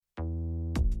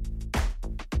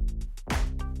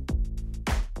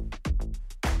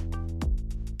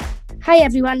Hi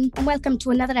everyone, and welcome to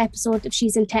another episode of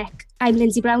She's in Tech. I'm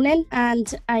Lindsay Browning,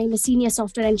 and I'm a senior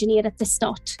software engineer at This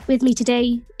Dot. With me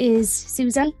today is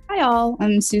Susan. Hi all,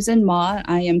 I'm Susan Ma.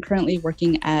 I am currently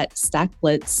working at Stack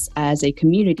Blitz as a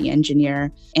community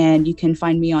engineer, and you can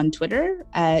find me on Twitter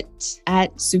at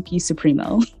Suki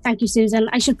Supremo. Thank you, Susan.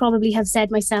 I should probably have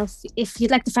said myself, if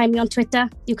you'd like to find me on Twitter,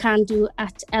 you can do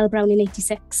at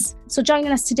lbrowning86. So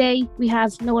joining us today, we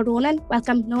have Noah Ronen.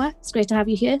 Welcome, Noah. It's great to have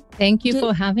you here. Thank you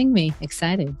for having me.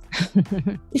 Excited.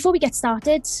 Before we get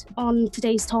started on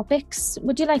today's topics,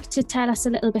 would you like to tell us a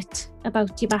little bit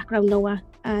about your background, Noah,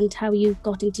 and how you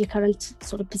got into your current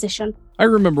sort of position? I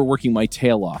remember working my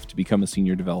tail off to become a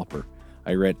senior developer.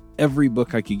 I read every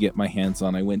book I could get my hands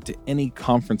on. I went to any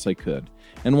conference I could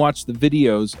and watched the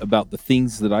videos about the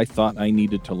things that I thought I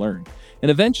needed to learn. And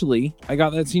eventually, I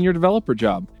got that senior developer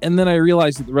job. And then I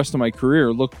realized that the rest of my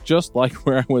career looked just like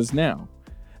where I was now.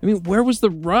 I mean, where was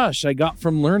the rush I got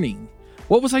from learning?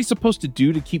 What was I supposed to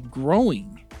do to keep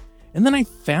growing? And then I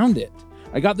found it.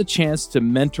 I got the chance to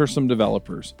mentor some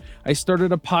developers. I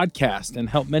started a podcast and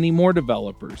helped many more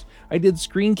developers. I did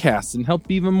screencasts and helped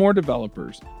even more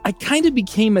developers. I kind of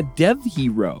became a dev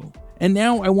hero. And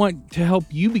now I want to help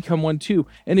you become one too.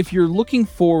 And if you're looking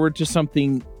forward to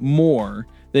something more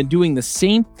than doing the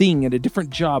same thing at a different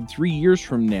job 3 years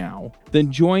from now,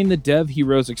 then join the Dev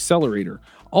Heroes Accelerator.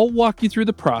 I'll walk you through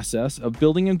the process of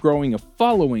building and growing a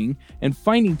following and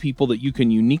finding people that you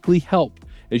can uniquely help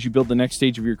as you build the next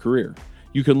stage of your career.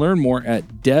 You can learn more at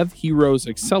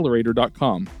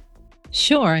devheroesaccelerator.com.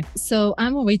 Sure. So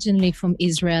I'm originally from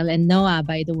Israel, and Noah,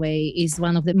 by the way, is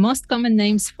one of the most common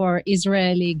names for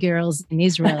Israeli girls in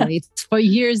Israel. It's for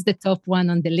years the top one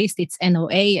on the list. It's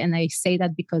NOA, and I say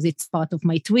that because it's part of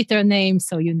my Twitter name,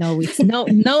 so you know it's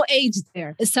no age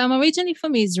there. So I'm originally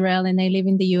from Israel, and I live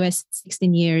in the US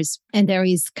 16 years. And there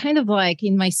is kind of like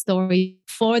in my story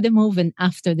before the move and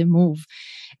after the move.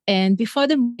 And before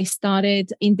I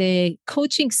started in the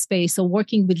coaching space, so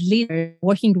working with leaders,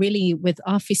 working really with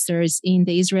officers in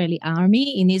the Israeli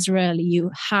army. In Israel,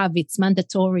 it's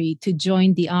mandatory to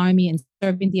join the army and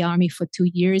serve in the army for 2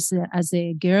 years as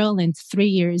a girl and 3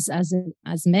 years as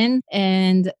men.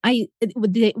 And we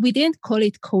didn't call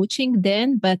it coaching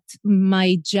then, but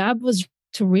my job was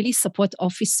to really support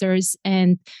officers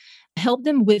and help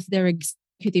them with their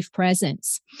executive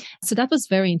presence. So that was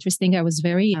very interesting. I was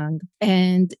very young,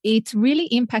 and it really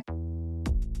impacted.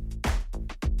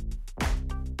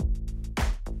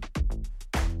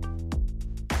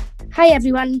 Hi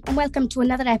everyone, and welcome to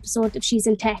another episode of She's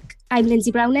in Tech. I'm Lindsay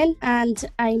Browning, and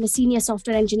I'm a senior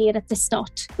software engineer at This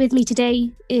Dot. With me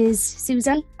today is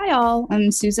Susan. Hi all,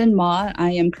 I'm Susan Ma.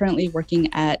 I am currently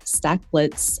working at Stack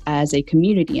Blitz as a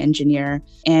community engineer,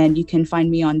 and you can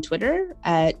find me on Twitter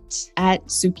at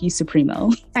Suki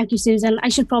Supremo. Thank you, Susan. I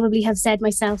should probably have said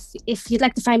myself, if you'd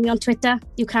like to find me on Twitter,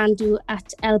 you can do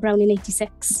at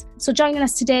lbrowning86. So joining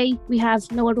us today, we have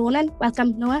Noah Ronen.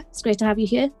 Welcome, Noah. It's great to have you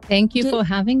here. Thank you for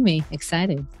having me.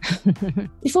 Excited.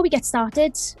 Before we get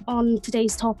started on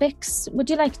today's topics, would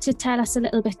you like to tell us a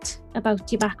little bit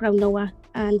about your background, Noah,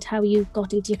 and how you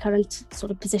got into your current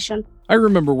sort of position? I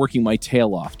remember working my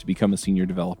tail off to become a senior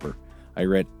developer. I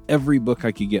read every book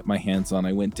I could get my hands on.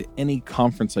 I went to any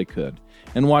conference I could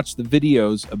and watched the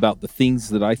videos about the things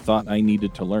that I thought I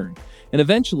needed to learn. And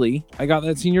eventually, I got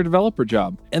that senior developer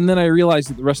job. And then I realized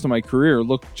that the rest of my career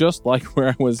looked just like where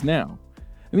I was now.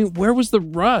 I mean, where was the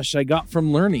rush I got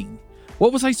from learning?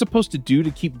 What was I supposed to do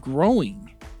to keep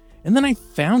growing? And then I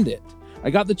found it. I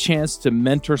got the chance to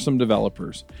mentor some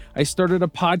developers. I started a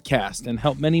podcast and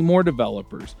helped many more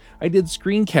developers. I did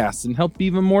screencasts and helped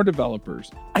even more developers.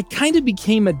 I kind of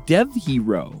became a dev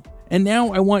hero. And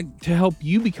now I want to help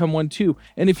you become one too.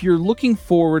 And if you're looking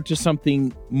forward to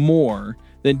something more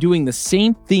than doing the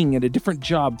same thing at a different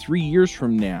job 3 years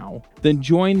from now, then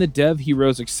join the Dev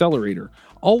Heroes Accelerator.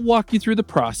 I'll walk you through the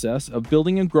process of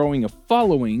building and growing a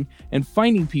following and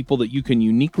finding people that you can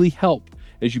uniquely help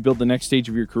as you build the next stage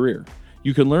of your career.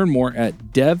 You can learn more at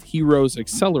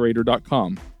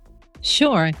devheroesaccelerator.com.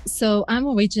 Sure. So I'm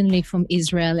originally from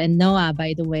Israel, and Noah,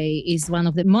 by the way, is one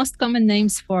of the most common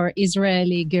names for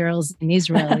Israeli girls in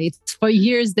Israel. It's for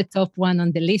years the top one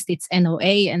on the list. It's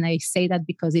NOA, and I say that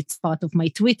because it's part of my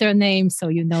Twitter name, so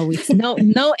you know it's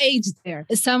no age there.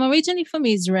 So I'm originally from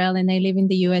Israel, and I live in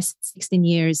the US 16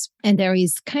 years. And there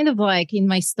is kind of like in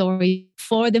my story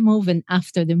before the move and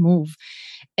after the move.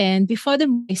 And before the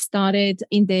move, I started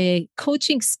in the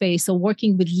coaching space, so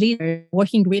working with leaders,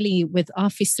 working really with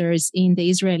officers in the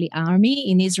Israeli army.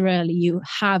 In Israel,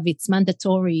 it's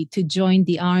mandatory to join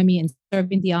the army and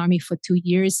serve in the army for 2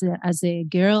 years as a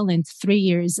girl and 3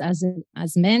 years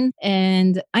as men.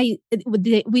 And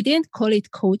we didn't call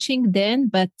it coaching then,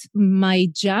 but my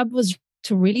job was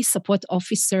to really support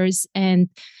officers and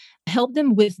help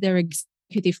them with their executive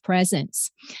presence.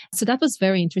 So that was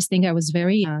very interesting. I was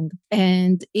very young,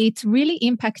 and it really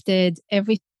impacted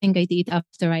everything I did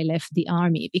after I left the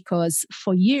army, because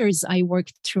for years I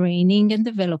worked training and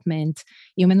development,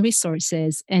 human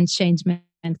resources, and change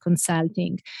and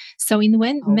consulting. So in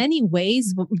many ways,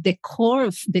 the core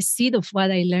of the seed of what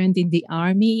I learned in the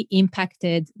army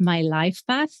impacted my life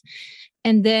path.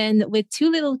 And then with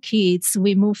 2 little kids,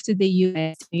 we moved to the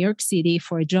US, New York City,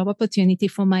 for a job opportunity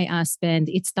for my husband.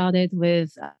 It started with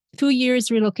 2 years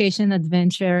relocation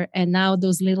adventure. And now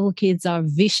those little kids are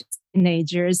vicious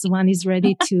teenagers. One is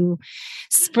ready to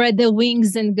spread their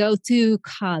wings and go to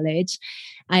college.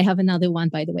 I have another one,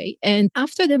 by the way. And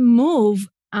after the move,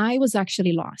 I was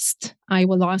actually lost. I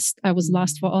was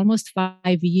lost for almost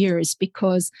 5 years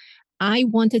because I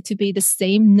wanted to be the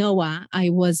same Noah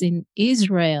I was in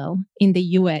Israel, in the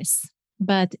US,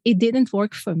 but it didn't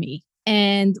work for me.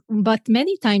 But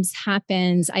many times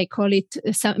happens, I call it,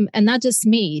 and not just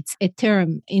me, it's a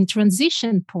term in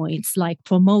transition points like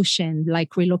promotion,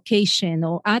 like relocation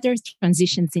or other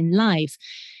transitions in life.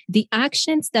 The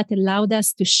actions that allowed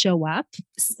us to show up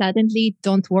suddenly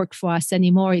don't work for us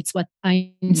anymore. It's what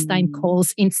Einstein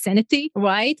calls insanity,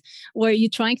 right? Where you're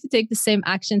trying to take the same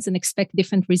actions and expect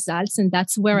different results. And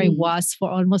that's where I was for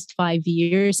almost 5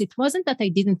 years. It wasn't that I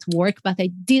didn't work, but I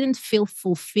didn't feel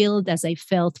fulfilled as I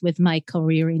felt with my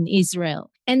career in Israel.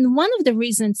 And one of the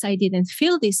reasons I didn't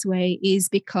feel this way is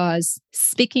because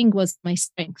speaking was my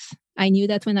strength. I knew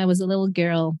that when I was a little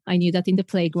girl. I knew that in the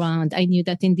playground. I knew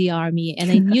that in the army.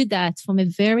 And I knew that from a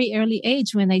very early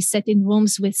age when I sat in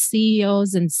rooms with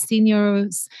CEOs and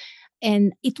seniors.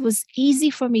 And it was easy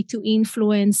for me to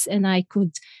influence. And I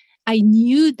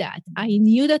knew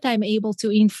that I'm able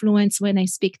to influence when I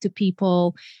speak to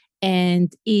people.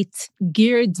 And it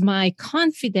geared my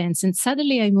confidence. And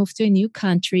suddenly I moved to a new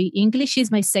country. English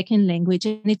is my second language.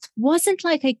 And it wasn't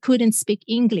like I couldn't speak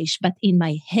English, but in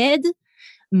my head,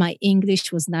 my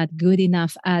English was not good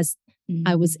enough as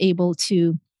I was able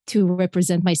to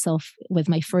represent myself with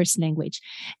my first language.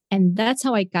 And that's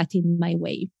how I got in my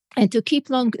way. And to keep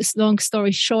long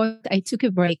story short, I took a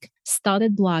break,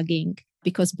 started blogging,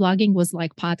 because blogging was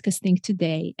like podcasting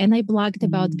today. And I blogged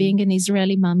about being an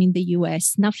Israeli mom in the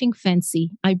US, nothing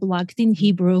fancy. I blogged in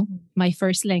Hebrew, my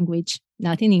first language,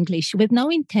 not in English, with no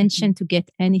intention to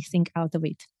get anything out of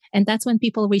it. And that's when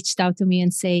people reached out to me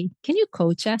and say, can you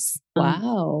coach us?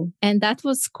 Wow. And that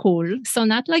was cool. So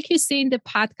not like you see in the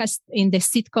podcast, in the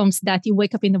sitcoms that you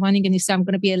wake up in the morning and you say, I'm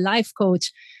going to be a life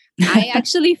coach. I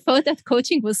actually thought that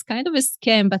coaching was kind of a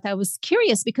scam, but I was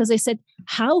curious because I said,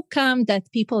 how come that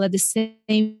people at the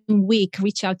same week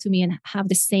reach out to me and have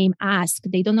the same ask?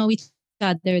 They don't know each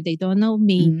other. They don't know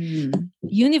me.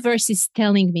 Universe is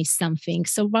telling me something.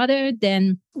 So rather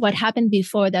than what happened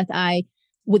before that I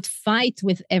would fight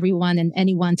with everyone and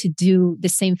anyone to do the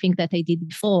same thing that I did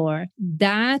before,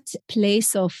 that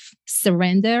place of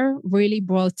surrender really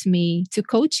brought me to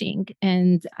coaching.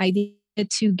 And I did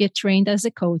to get trained as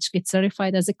a coach, get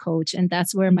certified as a coach. And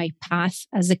that's where my path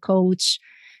as a coach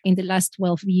in the last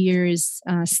 12 years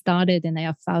started. And I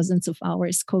have thousands of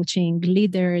hours coaching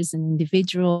leaders and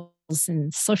individuals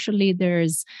and social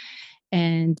leaders.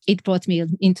 And it brought me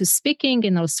into speaking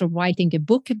and also writing a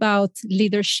book about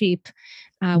leadership,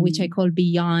 which I call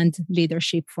Beyond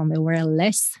Leadership, from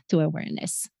awareness to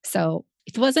awareness. So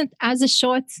it wasn't as a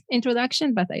short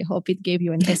introduction, but I hope it gave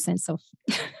you an essence of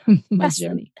my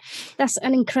journey. That's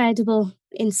an incredible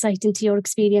insight into your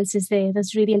experiences there.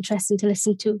 That's really interesting to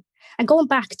listen to. And going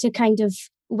back to kind of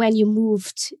when you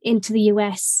moved into the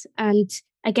US, and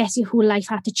I guess your whole life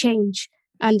had to change.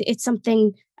 And it's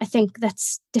something I think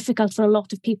that's difficult for a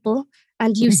lot of people.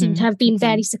 And you seem to have been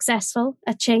very successful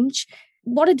at change.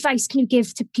 What advice can you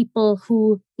give to people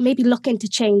who maybe looking to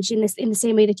change in the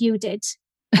same way that you did?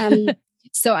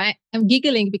 So I'm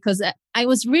giggling because I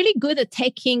was really good at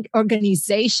taking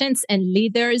organizations and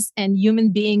leaders and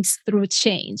human beings through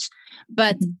change.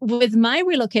 But with my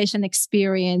relocation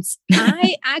experience,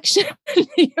 I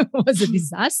actually was a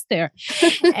disaster.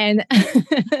 And,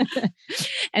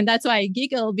 and that's why I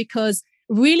giggle, because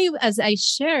really, as I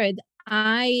shared,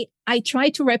 I I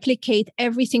tried to replicate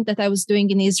everything that I was doing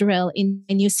in Israel in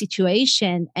a new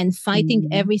situation and fighting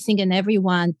everything and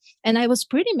everyone. And I was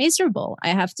pretty miserable, I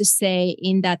have to say,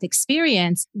 in that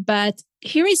experience. But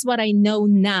here is what I know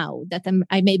now that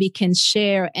I maybe can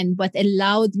share, and what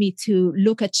allowed me to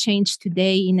look at change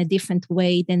today in a different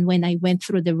way than when I went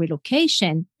through the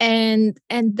relocation. And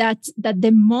that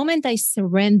the moment I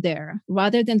surrender,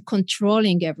 rather than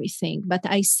controlling everything, but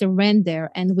I surrender,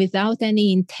 and without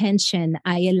any intention,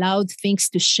 I allowed things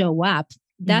to show up.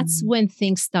 That's when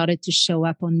things started to show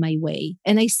up on my way.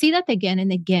 And I see that again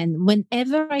and again.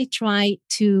 Whenever I try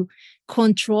to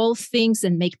control things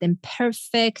and make them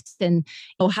perfect, and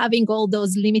having all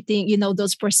those limiting,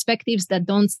 those perspectives that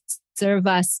don't serve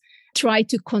us, try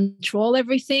to control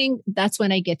everything, that's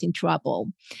when I get in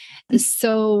trouble.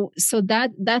 So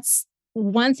that's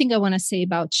one thing I want to say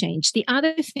about change. The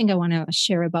other thing I want to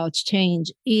share about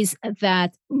change is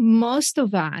that most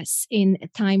of us in a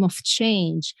time of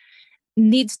change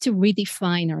needs to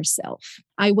redefine ourselves.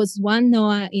 I was one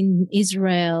Noah in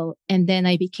Israel, and then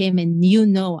I became a new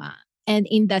Noah. And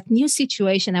in that new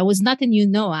situation, I was not a new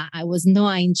Noah. I was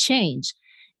Noah in change.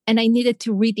 And I needed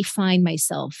to redefine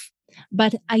myself.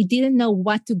 But I didn't know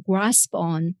what to grasp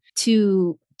on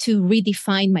to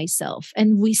redefine myself.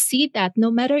 And we see that no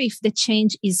matter if the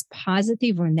change is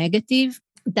positive or negative,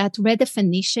 that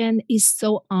redefinition is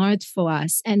so hard for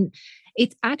us. And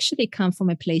it actually comes from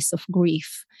a place of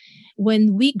grief.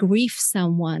 When we grieve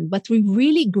someone, what we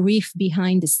really grieve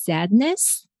behind the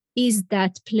sadness is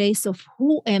that place of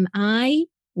who am I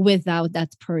without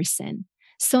that person.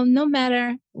 So no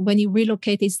matter when you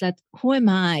relocate, it's that who am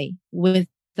I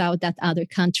without that other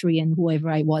country and whoever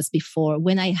I was before.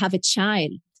 When I have a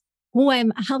child,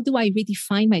 how do I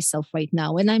redefine myself right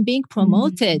now? When I'm being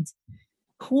promoted,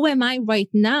 who am I right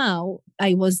now?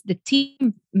 I was the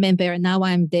team member, now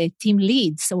I'm the team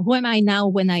lead. So who am I now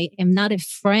when I am not a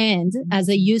friend as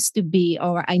I used to be,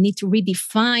 or I need to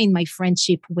redefine my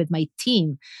friendship with my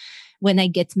team? When I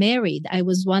get married, I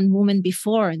was one woman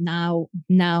before. Now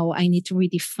I need to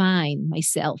redefine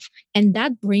myself. And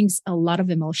that brings a lot of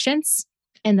emotions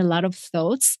and a lot of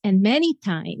thoughts. And many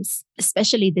times,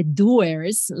 especially the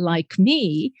doers like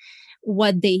me,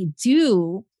 what they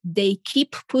do, they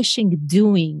keep pushing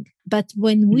doing. But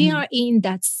when we are in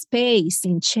that space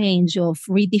in change of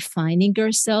redefining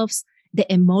ourselves,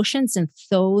 the emotions and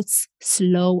thoughts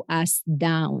slow us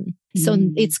down. So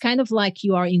it's kind of like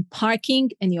you are in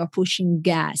parking and you're pushing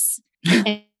gas.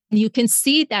 And you can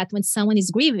see that when someone is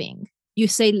grieving, you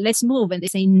say, let's move. And they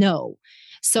say no.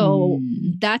 So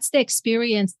that's the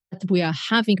experience that we are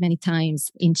having many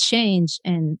times in change.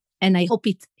 And I hope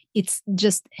it's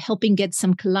just helping get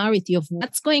some clarity of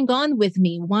what's going on with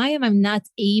me. Why am I not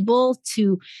able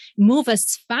to move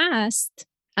as fast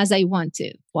as I want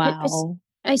to? Wow.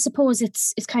 I suppose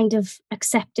it's kind of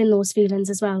accepting those feelings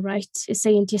as well, right? It's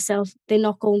saying to yourself, they're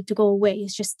not going to go away.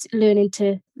 It's just learning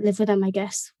to live with them, I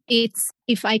guess. It's,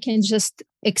 if I can just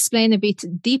explain a bit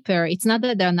deeper, it's not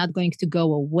that they're not going to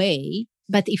go away,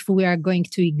 but if we are going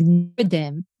to ignore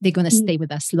them, they're going to stay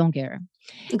with us longer.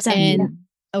 Exactly.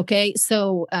 Okay,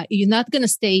 so you're not going to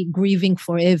stay grieving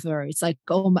forever. It's like,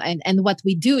 and what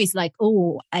we do is like,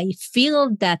 I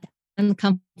feel that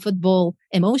uncomfortable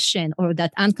emotion or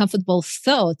that uncomfortable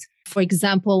thought. For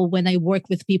example, when I work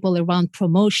with people around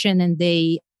promotion and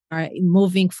they are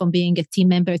moving from being a team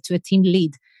member to a team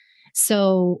lead.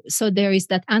 So there is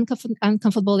that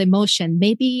uncomfortable emotion.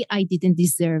 Maybe I didn't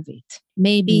deserve it.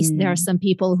 Maybe there are some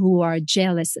people who are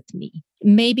jealous at me.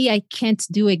 Maybe I can't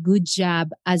do a good job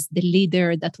as the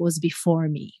leader that was before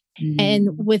me.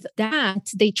 And with that,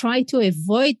 they try to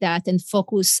avoid that and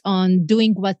focus on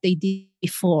doing what they did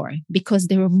before because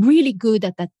they were really good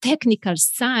at the technical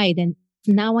side. And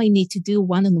now I need to do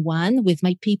one-on-one with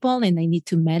my people and I need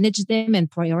to manage them and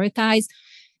prioritize.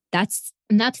 That's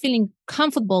not feeling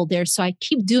comfortable there. So I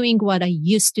keep doing what I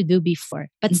used to do before.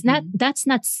 But that's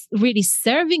not really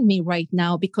serving me right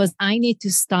now because I need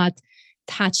to start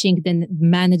touching the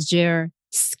manager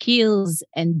skills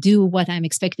and do what I'm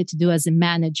expected to do as a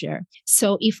manager.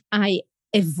 So if I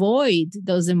avoid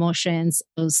those emotions,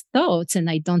 those thoughts, and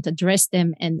I don't address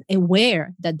them and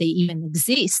aware that they even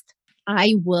exist,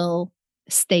 I will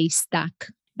stay stuck.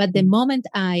 But the moment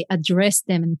I address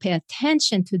them and pay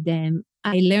attention to them,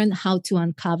 I learn how to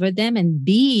uncover them and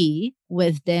be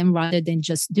with them rather than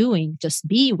just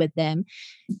be with them.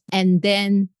 And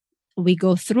then we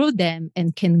go through them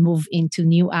and can move into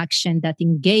new action that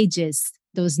engages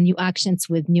those new actions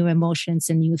with new emotions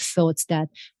and new thoughts that,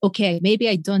 okay, maybe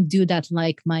I don't do that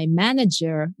like my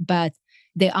manager, but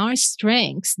there are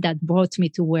strengths that brought me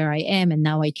to where I am, and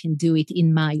now I can do it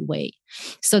in my way.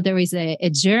 So there is a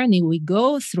journey we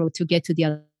go through to get to the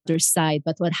other side.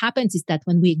 But what happens is that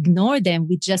when we ignore them,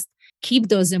 we just keep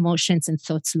those emotions and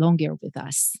thoughts longer with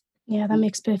us. Yeah, that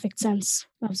makes perfect sense.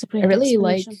 That was a great I really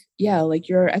explanation. like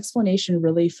your explanation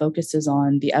really focuses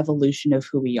on the evolution of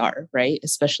who we are, right?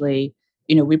 Especially,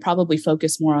 we probably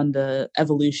focus more on the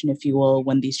evolution, if you will,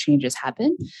 when these changes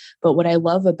happen. But what I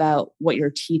love about what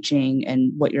you're teaching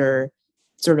and what your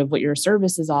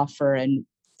services offer and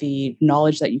the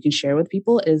knowledge that you can share with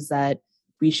people is that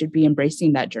we should be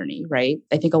embracing that journey, right?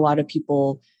 I think a lot of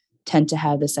people tend to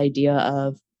have this idea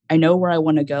of, I know where I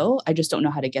want to go, I just don't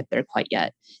know how to get there quite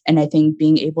yet. And I think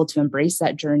being able to embrace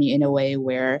that journey in a way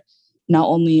where not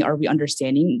only are we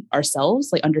understanding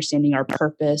ourselves, like understanding our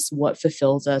purpose, what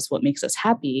fulfills us, what makes us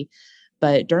happy,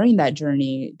 but during that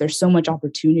journey, there's so much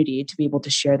opportunity to be able to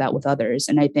share that with others.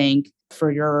 And I think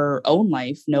for your own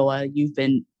life, Noah, you've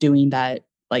been doing that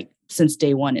like since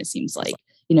day one, it seems like.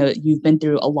 You've been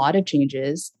through a lot of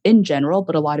changes in general,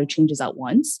 but a lot of changes at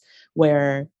once,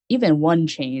 where even one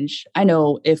change, I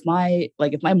know if my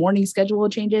morning schedule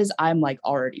changes, I'm like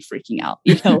already freaking out,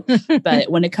 but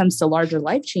when it comes to larger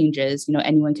life changes,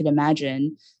 anyone can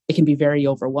imagine it can be very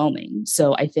overwhelming.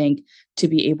 So I think to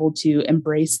be able to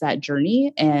embrace that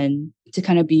journey and to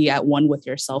kind of be at one with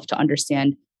yourself to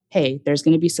understand, hey, there's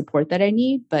going to be support that I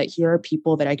need, but here are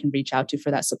people that I can reach out to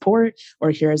for that support,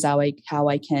 or here's how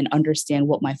I can understand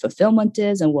what my fulfillment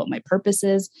is and what my purpose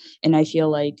is. And I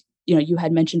feel like, you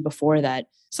had mentioned before that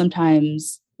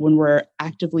sometimes when we're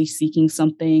actively seeking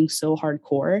something so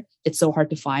hardcore, it's so hard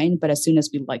to find. But as soon as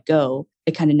we let go,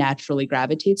 it kind of naturally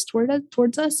gravitates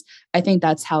towards us. I think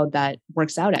that's how that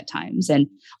works out at times. And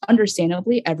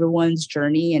understandably, everyone's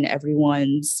journey and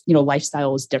everyone's,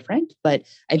 lifestyle is different. But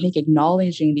I think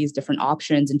acknowledging these different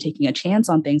options and taking a chance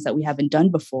on things that we haven't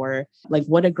done before, like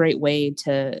what a great way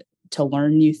to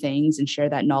learn new things and share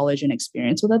that knowledge and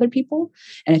experience with other people.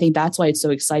 And I think that's why it's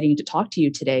so exciting to talk to you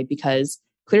today, because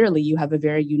clearly you have a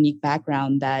very unique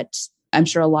background that I'm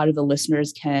sure a lot of the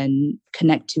listeners can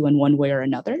connect to in one way or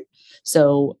another.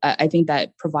 So I think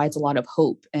that provides a lot of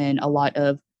hope and a lot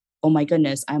of, oh my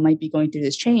goodness, I might be going through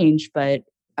this change, but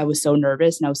I was so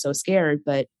nervous and I was so scared,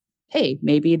 but hey,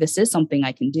 maybe this is something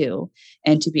I can do.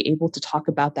 And to be able to talk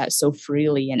about that so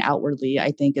freely and outwardly,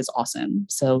 I think is awesome.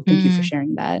 So thank you for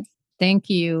sharing that. Thank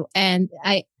you. And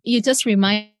you just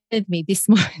reminded me this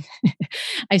morning.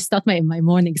 I start my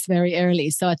mornings very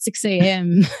early. So at 6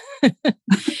 a.m.,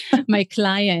 my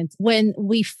client, when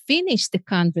we finished the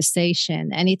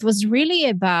conversation, and it was really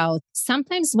about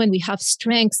sometimes when we have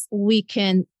strengths, we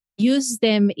can use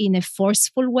them in a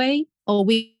forceful way, or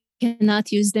we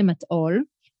cannot use them at all.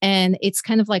 And it's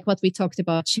kind of like what we talked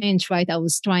about change, right? I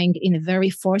was trying in a very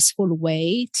forceful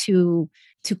way to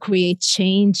create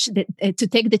change, to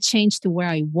take the change to where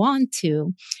I want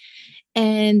to.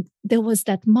 And there was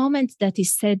that moment that he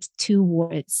said 2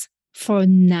 words, for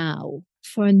now.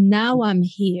 For now, I'm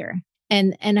here.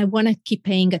 And I want to keep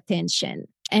paying attention.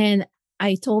 And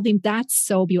I told him that's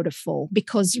so beautiful,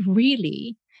 because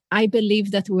really, I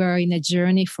believe that we are in a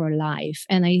journey for life.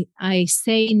 And I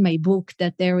say in my book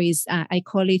that there is, I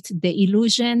call it the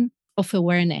illusion of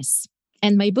awareness.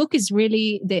 And my book is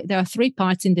really, there are 3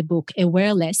 parts in the book: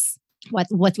 awareness,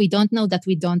 what we don't know that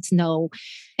we don't know.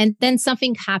 And then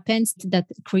something happens that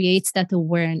creates that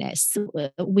awareness.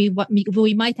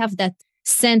 We might have that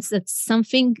sense that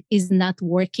something is not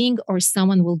working, or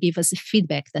someone will give us a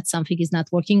feedback that something is not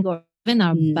working, or even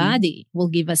our body will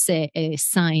give us a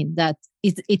sign that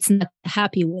it's not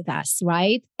happy with us,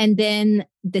 right? And then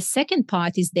the second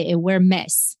part is the aware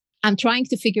mess. I'm trying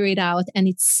to figure it out, and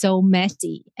it's so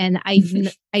messy, and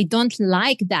I don't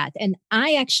like that. And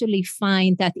I actually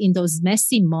find that in those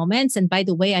messy moments, and by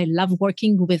the way, I love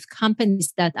working with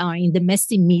companies that are in the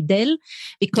messy middle,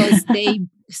 because they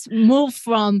move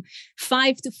from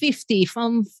 5 to 50,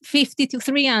 from 50 to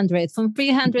 300, from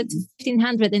 300 to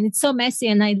 1500. And it's so messy.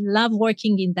 And I love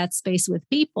working in that space with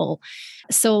people.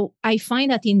 So I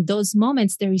find that in those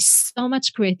moments, there is so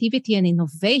much creativity and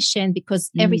innovation,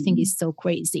 because everything is so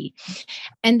crazy.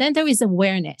 And then there is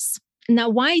awareness. Now,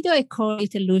 why do I call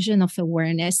it illusion of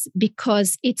awareness?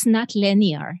 Because it's not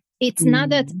linear. It's not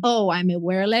that, oh, I'm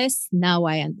awareless. Now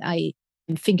I'm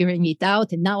figuring it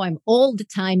out, and now I'm all the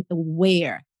time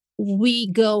aware.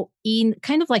 We go in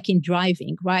kind of like in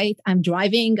driving, right? I'm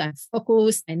driving, I'm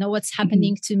focused, I know what's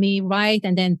happening to me, right?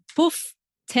 And then poof,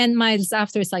 10 miles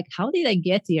after, it's like, how did I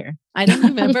get here? I don't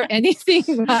remember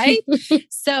anything, right?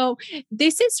 So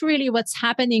this is really what's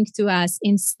happening to us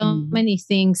in so many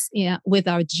things with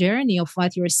our journey of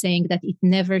what you're saying, that it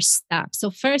never stops.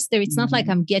 So first, it's not like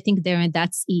I'm getting there and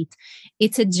that's it.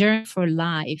 It's a journey for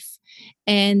life.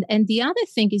 And the other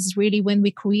thing is really when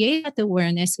we create that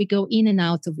awareness, we go in and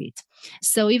out of it.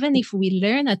 So even if we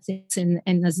learn at this and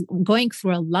as going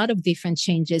through a lot of different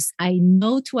changes, I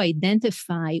know to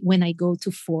identify when I go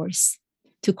to force,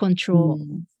 to control.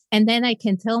 And then I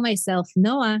can tell myself,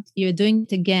 Noah, you're doing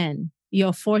it again.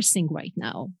 You're forcing right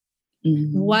now.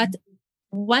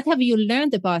 What have you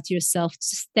learned about yourself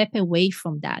to step away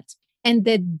from that? And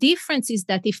the difference is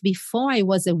that if before I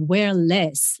was aware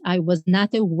less, I was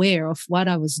not aware of what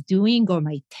I was doing or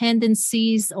my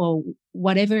tendencies or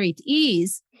whatever it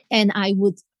is, and I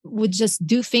would just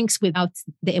do things without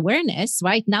the awareness,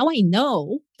 right? Now I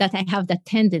know that I have that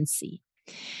tendency.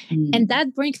 And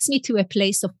that brings me to a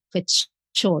place of a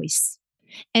choice.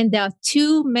 And there are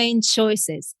two main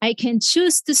choices. I can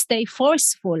choose to stay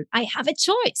forceful. I have a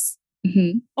choice.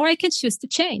 Or I can choose to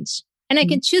change. And I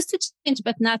can choose to change,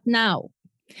 but not now.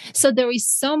 So there is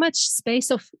so much space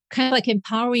of kind of like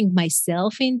empowering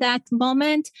myself in that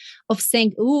moment of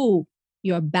saying, ooh,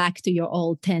 you're back to your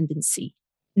old tendency.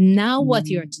 Now what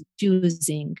you're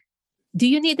choosing. Do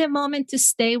you need a moment to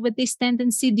stay with this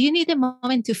tendency? Do you need a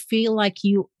moment to feel like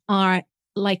you are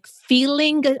like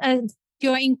feeling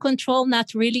you're in control?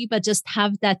 Not really, but just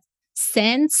have that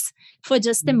sense for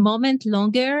just a moment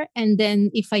longer. And then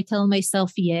if I tell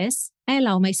myself yes, I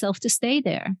allow myself to stay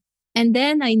there. And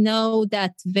then I know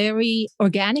that very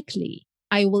organically,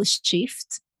 I will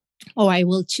shift or I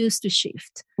will choose to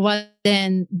shift, rather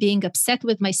than being upset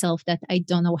with myself that I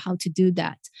don't know how to do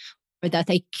that or that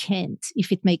I can't,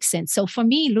 if it makes sense. So for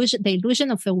me, the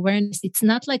illusion of awareness, it's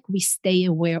not like we stay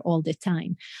aware all the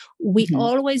time. We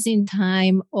always in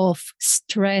time of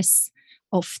stress,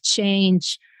 of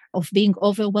change, of being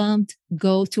overwhelmed,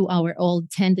 go to our old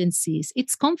tendencies.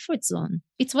 It's comfort zone.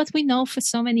 It's what we know for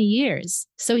so many years.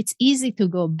 So it's easy to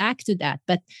go back to that.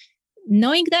 But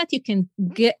knowing that, you can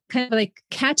get kind of like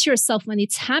catch yourself when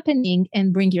it's happening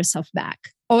and bring yourself back,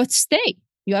 or stay.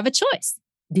 You have a choice.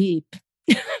 Deep.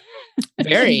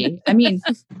 Very. I mean,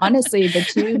 honestly, the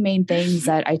two main things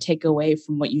that I take away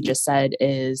from what you just said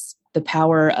is the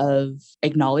power of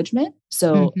acknowledgement.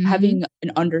 So having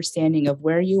an understanding of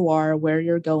where you are, where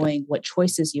you're going, what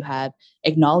choices you have,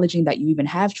 acknowledging that you even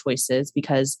have choices,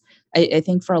 because I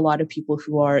think for a lot of people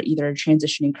who are either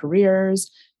transitioning careers,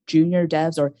 junior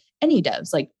devs, or any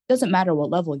devs, like doesn't matter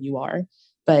what level you are,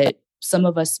 but some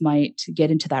of us might get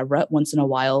into that rut once in a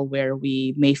while where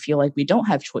we may feel like we don't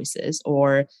have choices,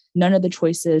 or none of the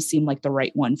choices seem like the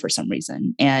right one for some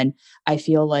reason. And I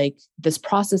feel like this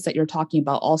process that you're talking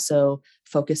about also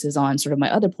focuses on sort of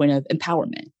my other point of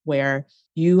empowerment, where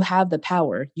you have the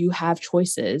power, you have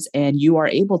choices, and you are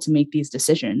able to make these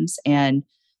decisions. And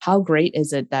how great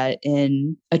is it that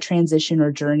in a transition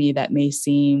or journey that may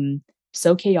seem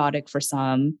so chaotic for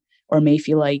some, or may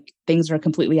feel like things are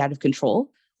completely out of control,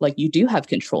 like you do have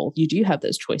control, you do have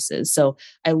those choices. So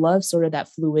I love sort of that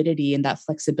fluidity and that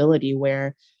flexibility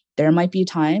where there might be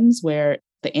times where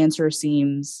the answer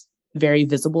seems very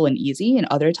visible and easy, and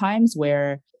other times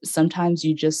where sometimes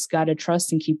you just got to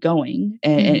trust and keep going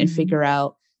and figure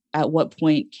out at what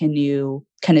point can you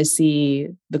kind of see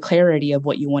the clarity of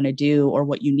what you want to do or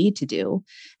what you need to do.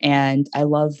 And I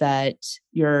love that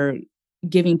you're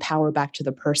giving power back to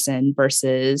the person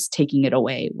versus taking it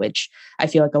away, which I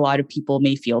feel like a lot of people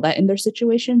may feel that in their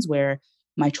situations where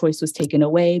my choice was taken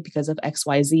away because of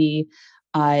XYZ.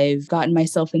 I've gotten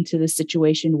myself into this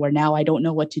situation where now I don't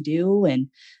know what to do. And,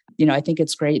 I think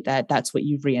it's great that that's what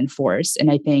you've reinforced. And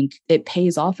I think it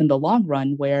pays off in the long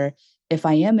run, where if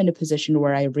I am in a position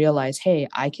where I realize, hey,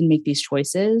 I can make these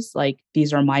choices, like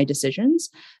these are my decisions,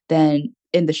 then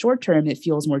in the short term, it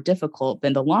feels more difficult. But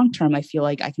in the long term, I feel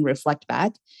like I can reflect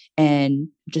back and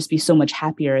just be so much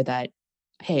happier that,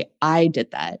 hey, I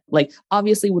did that. Like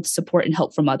obviously with support and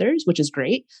help from others, which is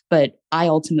great, but I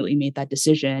ultimately made that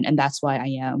decision. And that's why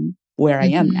I am where I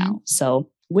am now.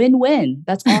 So win-win.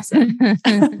 That's awesome.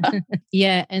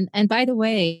 Yeah. And by the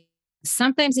way,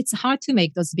 sometimes it's hard to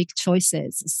make those big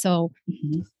choices. So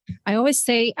I always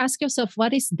say, ask yourself,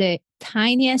 what is the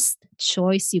tiniest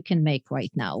choice you can make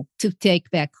right now to take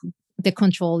back the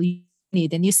control you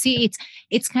need? And you see,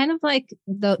 it's kind of like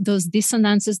those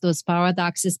dissonances, those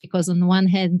paradoxes, because on one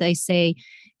hand, I say,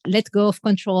 let go of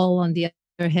control. On the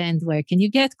other hand, where can you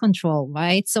get control,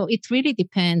 right? So it really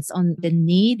depends on the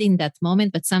need in that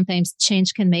moment. But sometimes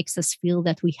change can make us feel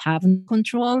that we have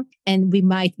control and we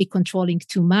might be controlling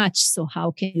too much. So how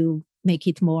can you make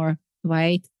it more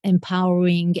right?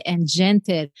 Empowering and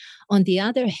gentle. On the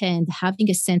other hand, having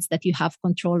a sense that you have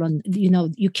control on,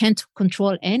 you can't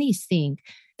control anything.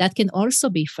 That can also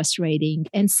be frustrating.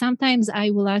 And sometimes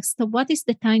I will ask, so what is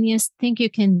the tiniest thing you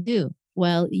can do?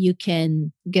 Well, you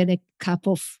can get a cup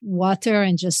of water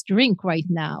and just drink right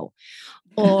now.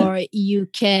 Or you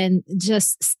can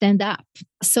just stand up.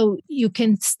 So you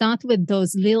can start with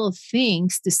those little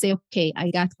things to say, okay,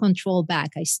 I got control back.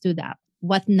 I stood up.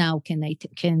 What now can I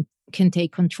can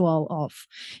take control of?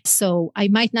 So I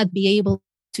might not be able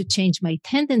to change my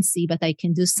tendency, but I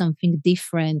can do something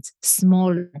different,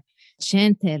 smaller,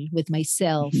 gentle with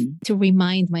myself to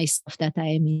remind myself that I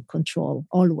am in control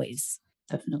always.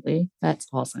 Definitely. That's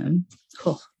awesome.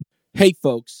 Cool. Hey,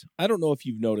 folks, I don't know if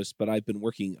you've noticed, but I've been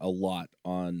working a lot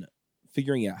on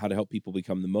figuring out how to help people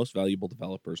become the most valuable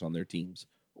developers on their teams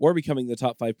or becoming the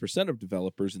top 5% of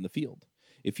developers in the field.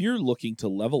 If you're looking to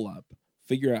level up,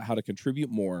 figure out how to contribute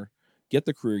more, get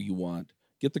the career you want,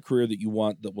 get the career that you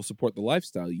want that will support the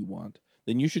lifestyle you want,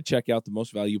 then you should check out the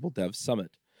Most Valuable Dev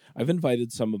Summit. I've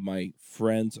invited some of my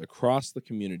friends across the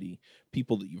community,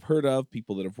 people that you've heard of,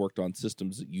 people that have worked on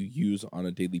systems that you use on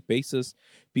a daily basis,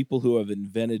 people who have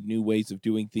invented new ways of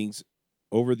doing things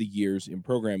over the years in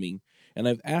programming, and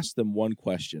I've asked them one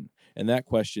question, and that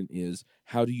question is,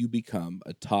 how do you become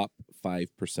a top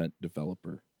 5%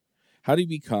 developer? How do you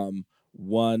become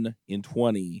 1 in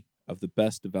 20 of the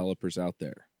best developers out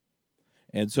there?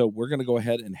 And so we're going to go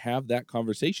ahead and have that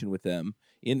conversation with them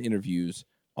in interviews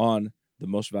on the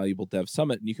Most Valuable Dev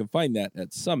Summit. And you can find that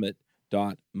at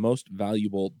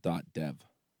summit.mostvaluable.dev.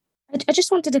 I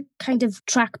just wanted to kind of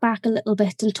track back a little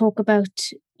bit and talk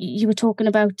about, you were talking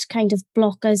about kind of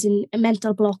blockers and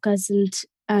mental blockers.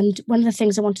 And one of the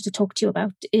things I wanted to talk to you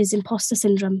about is imposter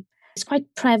syndrome. It's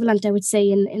quite prevalent, I would say,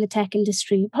 in the tech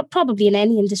industry, probably in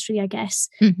any industry, I guess.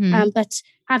 But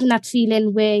having that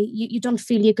feeling where you don't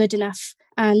feel you're good enough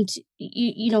and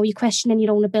you're questioning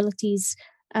your own abilities.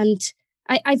 And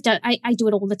I do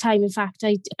it all the time. In fact,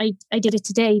 I did it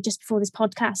today just before this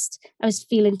podcast. I was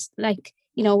feeling like,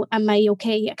 am I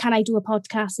okay? Can I do a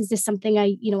podcast? Is this something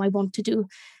I want to do?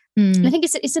 And I think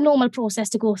it's a normal process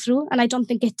to go through, and I don't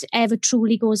think it ever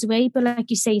truly goes away. But like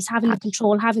you say, it's having the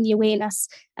control, having the awareness,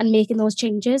 and making those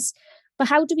changes. But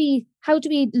how do we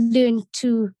learn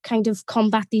to kind of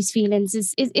combat these feelings?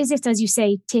 Is it, as you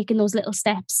say, taking those little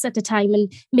steps at a time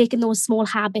and making those small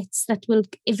habits that will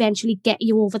eventually get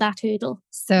you over that hurdle?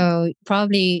 So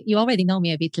probably you already know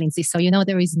me a bit, Lindsay. So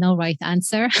there is no right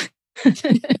answer.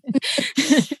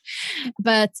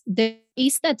 But there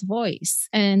is that voice,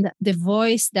 and the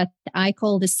voice that I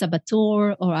call the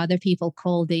saboteur, or other people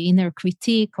call the inner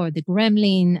critique or the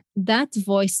gremlin. That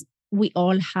voice, we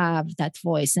all have that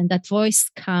voice, and that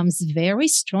voice comes very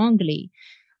strongly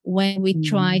when we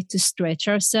try to stretch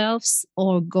ourselves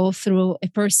or go through a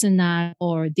personal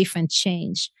or different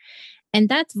change. And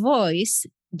that voice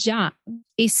job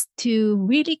is to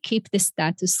really keep the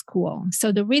status quo.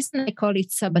 So the reason I call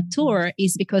it saboteur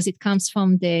is because it comes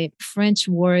from the French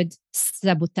word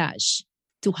sabotage,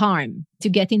 to harm, to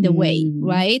get in the way,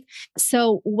 right?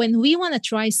 So when we want to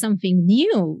try something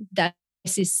new, that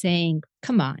is saying,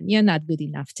 come on, you're not good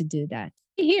enough to do that.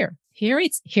 Here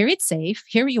it's safe.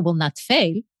 Here you will not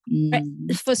fail. Right?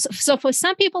 So for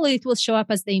some people, it will show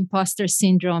up as the imposter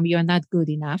syndrome. You're not good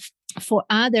enough. For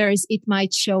others, it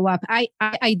might show up. I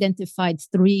identified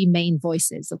 3 main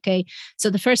voices. Okay. So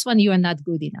the first one, you are not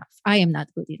good enough. I am not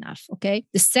good enough. Okay.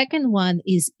 The second one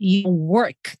is your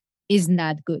work is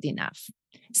not good enough.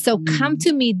 So come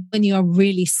to me when you are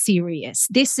really serious.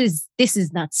 This is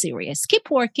not serious. Keep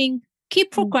working,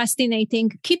 keep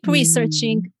procrastinating, keep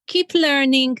researching, keep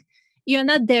learning. You're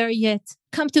not there yet.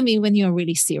 Come to me when you're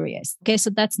really serious. Okay, so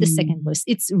that's the second voice.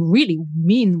 It's really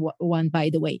mean one, by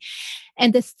the way.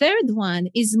 And the third one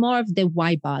is more of the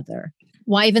why bother?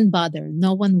 Why even bother?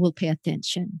 No one will pay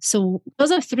attention. So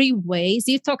those are 3 ways.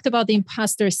 You talked about the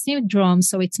imposter syndrome,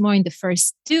 so it's more in the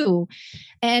first 2.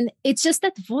 And it's just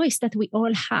that voice that we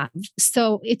all have.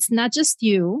 So it's not just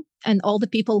you and all the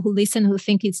people who listen who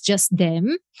think it's just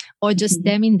them or just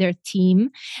them in their team.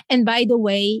 And by the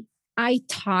way, I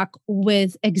talk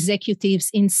with executives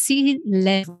in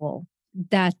C-level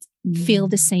that feel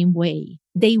the same way.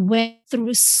 They went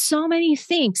through so many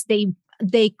things.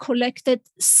 They collected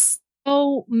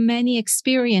so many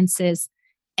experiences,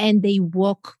 and they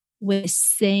walk with the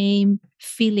same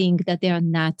feeling that they are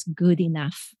not good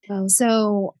enough. Wow.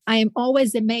 So I'm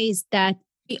always amazed that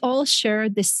we all share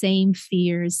the same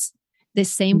fears, the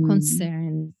same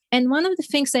concern. And one of the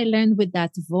things I learned with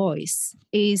that voice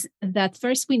is that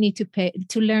first we need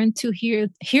to learn to hear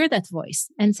that voice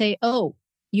and say, oh,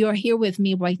 you're here with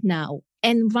me right now.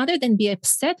 And rather than be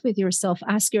upset with yourself,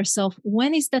 ask yourself,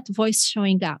 when is that voice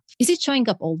showing up? Is it showing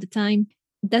up all the time?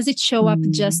 Does it show up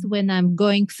just when I'm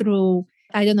going through,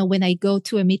 I don't know, when I go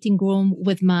to a meeting room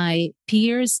with my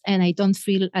peers and I don't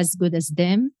feel as good as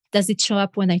them? Does it show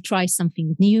up when I try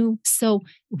something new? So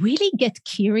really get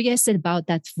curious about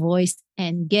that voice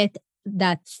and get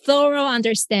that thorough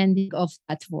understanding of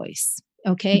that voice.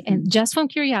 Okay. And just from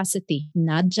curiosity,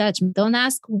 not judgment. Don't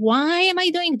ask, why am I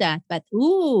doing that? But,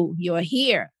 ooh, you're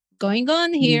here, going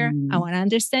on here. I want to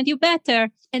understand you better.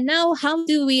 And now how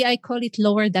do we, I call it,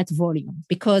 lower that volume?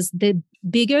 Because the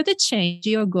bigger the change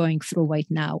you're going through right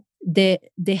now, the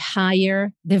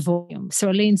higher the volume. So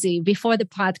Lindsay, before the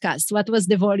podcast, what was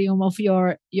the volume of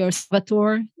your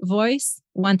saboteur voice?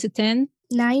 1 to 10?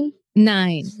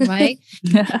 9, right?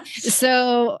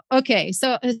 So, okay.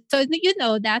 So you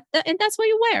know that, and that's what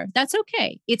you wear. That's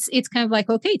okay. It's kind of like,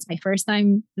 okay, it's my first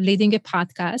time leading a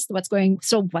podcast. What's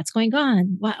going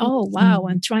on? Oh, wow.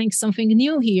 I'm trying something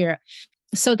new here.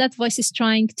 So that voice is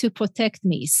trying to protect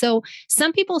me. So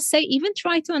some people say, even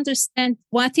try to understand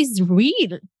what is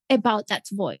real about that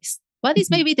voice. What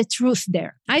is maybe the truth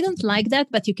there? I don't like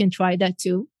that, but you can try that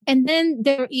too. And then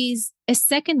there is a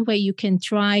second way you can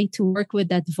try to work with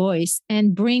that voice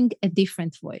and bring a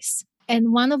different voice.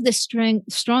 And one of the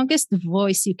strongest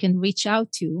voice you can reach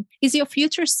out to is your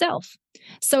future self.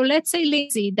 So let's say,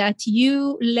 Lindsay, that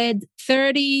you led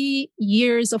 30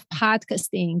 years of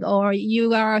podcasting, or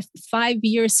you are 5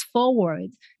 years forward.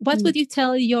 What would you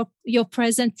tell your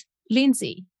present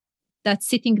Lindsay that's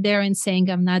sitting there and saying,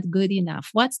 I'm not good enough?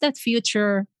 What's that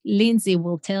future Lindsay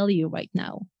will tell you right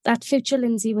now? That future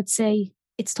Lindsay would say,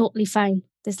 it's totally fine.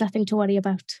 There's nothing to worry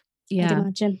about. Yeah. I'd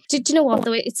imagine. Do you know what,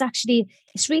 though?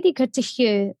 It's really good to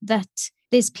hear that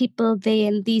there's people there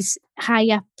in these high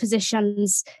up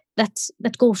positions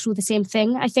that go through the same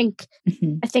thing. I think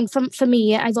for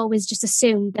me, I've always just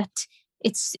assumed that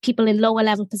it's people in lower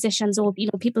level positions, or,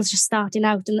 people just starting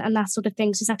out and that sort of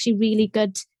thing. So it's actually really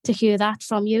good to hear that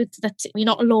from you, that you're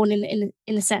not alone in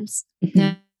a sense.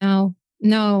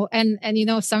 No. And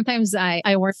sometimes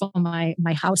I work from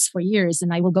my house for years,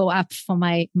 and I will go up from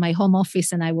my home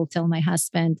office and I will tell my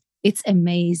husband, it's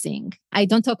amazing. I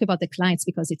don't talk about the clients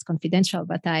because it's confidential,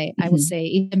 but I will say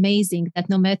it's amazing that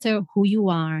no matter who you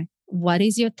are, what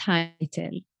is your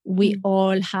title, we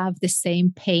all have the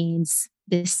same pains,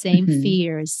 the same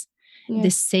fears,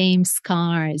 the same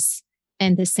scars,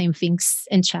 and the same things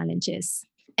and challenges.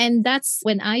 And that's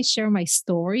when I share my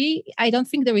story. I don't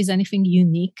think there is anything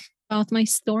unique about my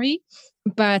story,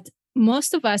 but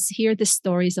most of us hear the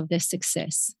stories of their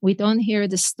success. We don't hear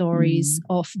the stories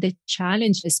of the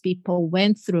challenges people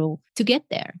went through to get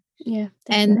there. Yeah,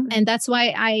 and that's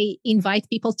why I invite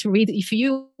people to read. If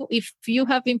you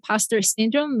have imposter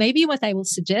syndrome, maybe what I will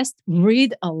suggest,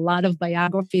 read a lot of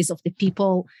biographies of the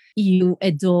people you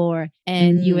adore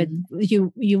and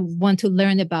you want to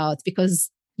learn about, because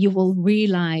you will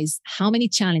realize how many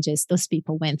challenges those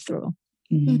people went through.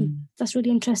 That's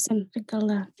really interesting.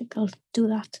 I think I'll do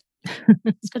that.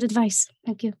 It's good advice.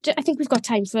 Thank you. I think we've got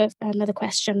time for another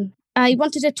question. I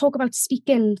wanted to talk about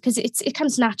speaking because it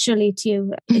comes naturally to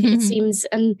you, it seems.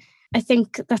 And I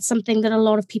think that's something that a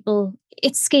lot of people,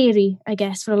 it's scary, I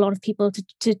guess, for a lot of people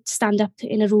to stand up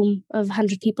in a room of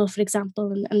 100 people, for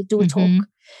example, and do a talk.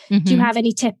 Do you have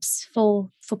any tips for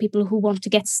people who want to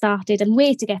get started and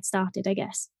where to get started, I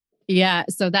guess? Yeah,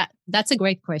 so that's a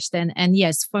great question. And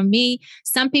yes, for me,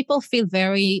 some people feel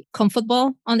very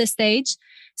comfortable on the stage.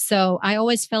 So I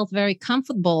always felt very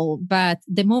comfortable, but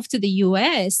the move to the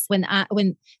US,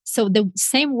 so the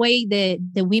same way the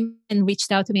women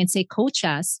reached out to me and say, coach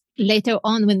us, later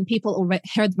on, when people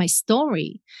heard my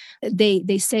story,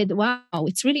 they said, wow,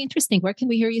 it's really interesting. Where can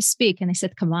we hear you speak? And I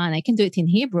said, come on, I can do it in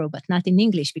Hebrew, but not in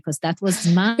English, because that was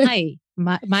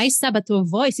my saboteur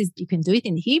voice is you can do it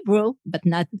in Hebrew, but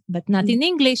not in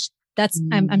English. That's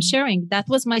I'm sharing. That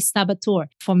was my saboteur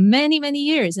for many, many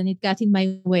years, and it got in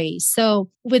my way. So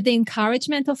with the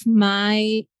encouragement of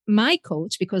my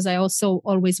coach, because I also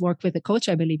always work with a coach,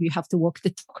 I believe you have to walk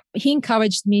the talk. He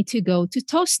encouraged me to go to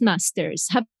Toastmasters.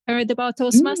 Have you heard about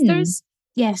Toastmasters?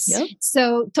 Yes. Yep.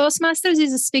 So Toastmasters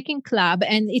is a speaking club,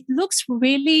 and it looks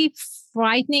really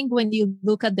frightening when you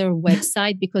look at their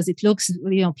website, because it looks,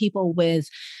 people with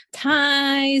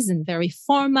ties and very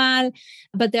formal,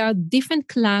 but there are different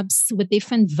clubs with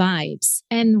different vibes.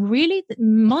 And really,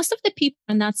 most of the people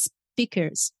are not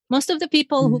speakers. Most of the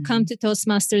people who come to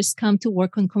Toastmasters come to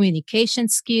work on communication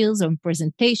skills, on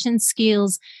presentation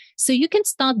skills. So you can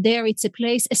start there. It's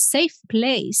a safe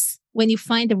place when you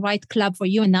find the right club for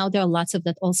you. And now there are lots of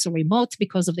that also remote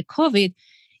because of the COVID.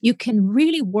 You can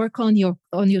really work on your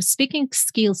speaking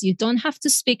skills. You don't have to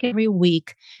speak every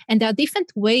week. And there are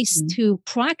different ways to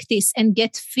practice and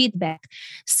get feedback.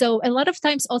 So a lot of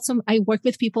times also I work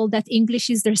with people that English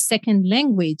is their second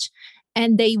language,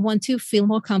 and they want to feel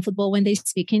more comfortable when they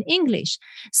speak in English.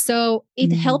 So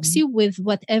it helps you with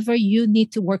whatever you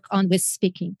need to work on with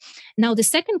speaking. Now, the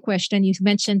second question, you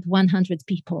mentioned 100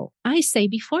 people. I say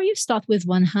before you start with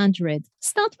 100,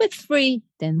 start with 3,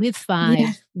 then with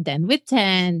 5, then with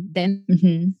 10,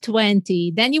 then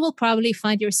 20. Then you will probably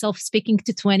find yourself speaking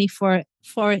to 20 for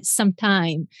some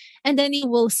time. And then you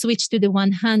will switch to the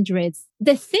 100s.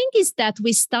 The thing is that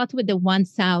we start with the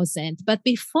 1,000, but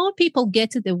before people get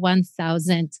to the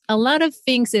 1,000, a lot of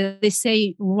things, they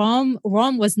say Rome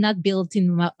was not built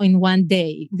in one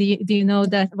day. Do you know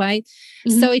that, right?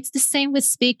 So it's the same with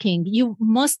speaking.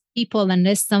 Most people,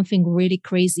 unless something really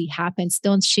crazy happens,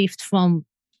 don't shift from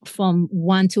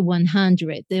 1 to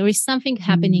 100. There is something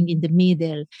happening in the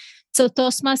middle. So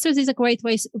Toastmasters is a great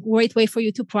way for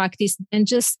you to practice and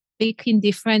just speak in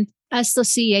different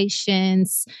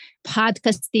associations,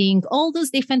 podcasting, all those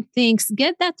different things.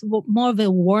 Get that more of a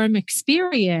warm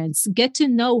experience. Get to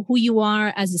know who you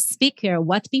are as a speaker,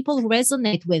 what people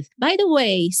resonate with. By the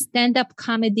way, stand-up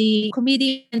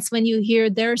comedians, when you hear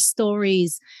their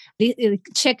stories,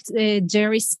 check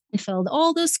Jerry Seinfeld,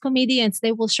 all those comedians,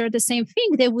 they will share the same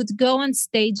thing. They would go on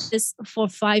stages for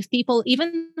 5 people,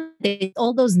 even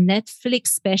all those Netflix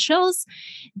specials.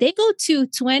 They go to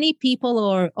 20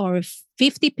 people or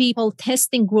 50 people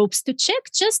testing groups to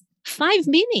check just 5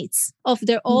 minutes of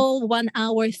their all 1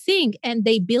 hour thing, and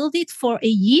they build it for a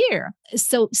year.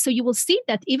 So you will see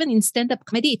that even in stand-up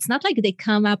comedy, it's not like they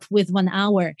come up with 1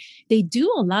 hour. They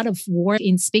do a lot of work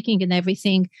in speaking and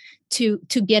everything to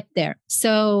get there.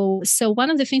 So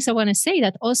one of the things I want to say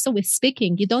that also with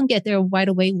speaking, you don't get there right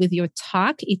away with your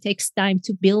talk. It takes time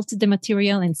to build the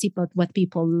material and see what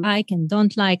people like and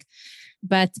don't like,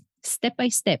 but step by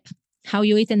step. How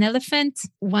you eat an elephant,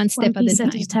 one step at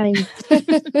a time.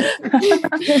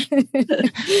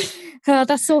 Oh,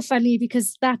 that's so funny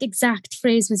because that exact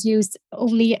phrase was used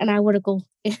only an hour ago.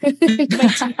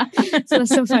 So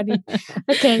that's so funny.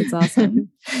 Okay. It's awesome.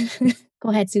 Go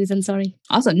ahead, Susan. Sorry.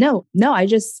 Awesome. No,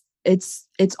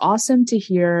 it's awesome to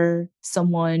hear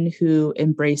someone who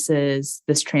embraces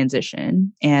this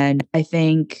transition. And I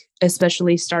think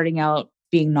especially starting out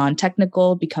being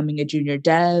non-technical, becoming a junior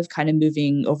dev, kind of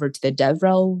moving over to the dev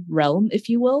realm, if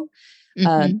you will.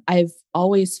 I've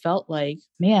always felt like,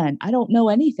 man, I don't know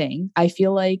anything. I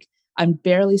feel like I'm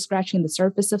barely scratching the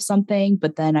surface of something,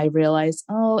 but then I realize,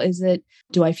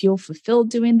 do I feel fulfilled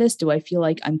doing this? Do I feel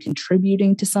like I'm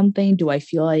contributing to something? Do I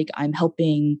feel like I'm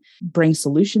helping bring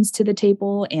solutions to the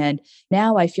table? And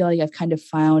now I feel like I've kind of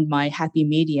found my happy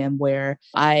medium where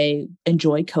I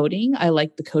enjoy coding. I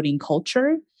like the coding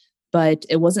culture, but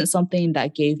it wasn't something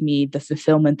that gave me the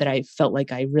fulfillment that I felt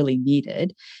like I really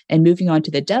needed. And moving on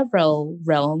to the dev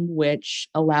realm, which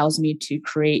allows me to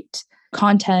create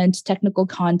content, technical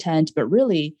content, but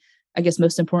really, I guess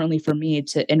most importantly for me,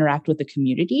 to interact with the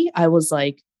community, I was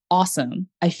like, awesome.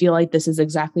 I feel like this is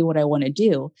exactly what I want to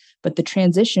do. But the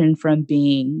transition from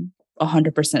being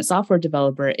 100% software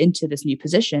developer into this new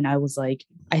position, I was like,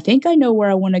 I think I know where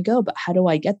I want to go, but how do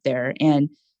I get there? And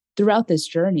throughout this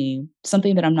journey,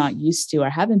 something that I'm not used to or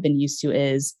haven't been used to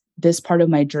is this part of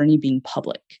my journey being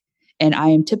public. And I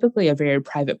am typically a very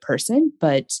private person,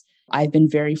 but I've been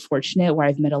very fortunate where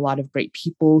I've met a lot of great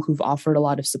people who've offered a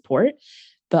lot of support.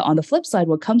 But on the flip side,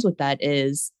 what comes with that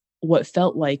is what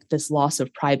felt like this loss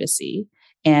of privacy.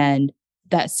 And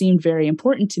that seemed very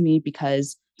important to me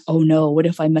because, oh no, what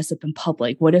if I mess up in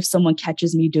public? What if someone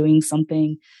catches me doing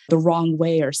something the wrong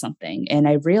way or something? And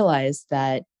I realized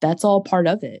that that's all part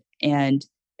of it. And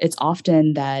it's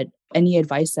often that any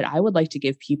advice that I would like to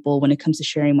give people when it comes to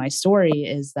sharing my story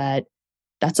is that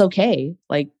that's okay.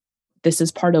 Like, this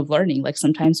is part of learning. Like,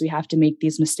 sometimes we have to make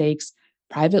these mistakes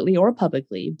privately or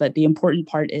publicly, but the important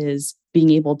part is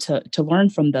being able to learn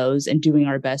from those and doing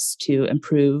our best to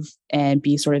improve and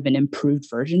be sort of an improved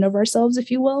version of ourselves,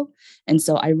 if you will. And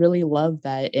so I really love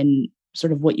that in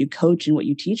sort of what you coach and what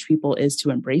you teach people is to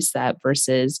embrace that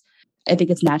versus, I think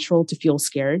it's natural to feel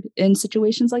scared in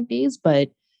situations like these,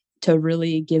 but to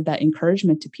really give that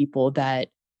encouragement to people that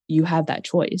you have that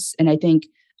choice. And I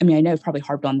know I've probably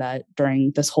harped on that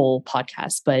during this whole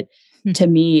podcast, but to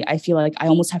me, I feel like I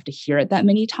almost have to hear it that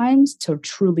many times to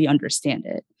truly understand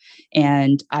it.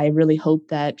 And I really hope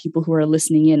that people who are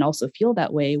listening in also feel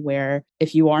that way, where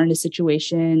if you are in a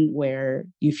situation where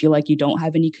you feel like you don't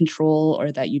have any control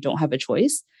or that you don't have a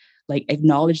choice, like,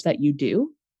 acknowledge that you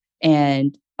do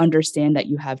and understand that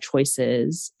you have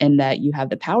choices and that you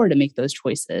have the power to make those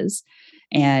choices.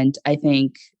 And I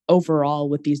think overall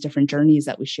with these different journeys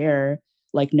that we share,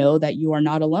 like, know that you are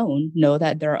not alone. Know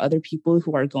that there are other people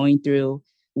who are going through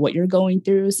what you're going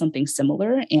through, something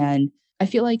similar. And I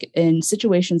feel like in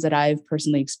situations that I've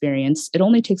personally experienced, it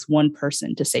only takes one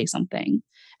person to say something.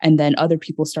 And then other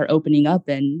people start opening up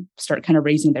and start kind of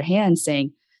raising their hands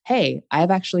saying, hey,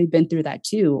 I've actually been through that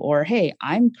too. Or, hey,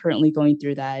 I'm currently going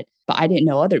through that, but I didn't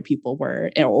know other people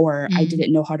were, or I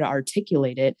didn't know how to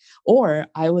articulate it, or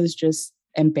I was just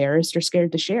embarrassed or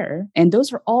scared to share. And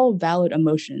those are all valid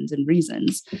emotions and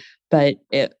reasons. But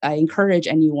I encourage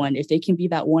anyone, if they can be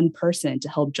that one person to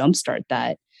help jumpstart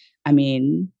that, I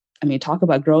mean, talk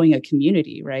about growing a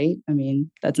community, right? I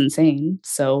mean, that's insane.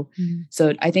 So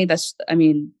I think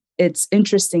it's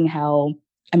interesting how,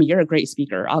 you're a great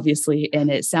speaker, obviously, and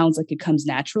it sounds like it comes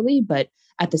naturally, but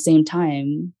at the same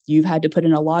time, you've had to put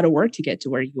in a lot of work to get to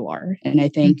where you are. And I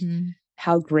think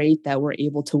how great that we're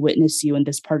able to witness you in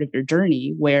this part of your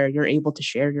journey where you're able to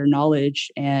share your knowledge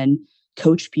and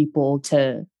coach people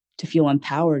to feel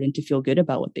empowered and to feel good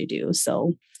about what they do.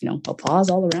 So, applause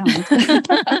all around.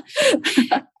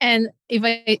 And if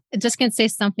I just can say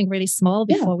something really small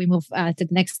before we move to the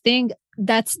next thing,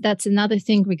 that's another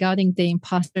thing regarding the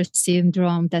imposter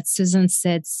syndrome that Susan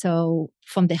said. So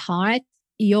from the heart,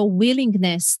 your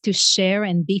willingness to share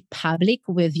and be public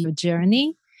with your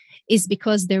journey is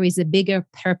because there is a bigger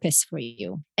purpose for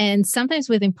you. And sometimes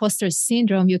with imposter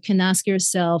syndrome, you can ask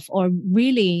yourself, or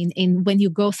really when you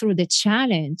go through the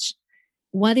challenge,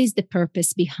 what is the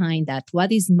purpose behind that?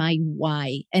 What is my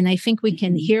why? And I think we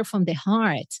can hear from the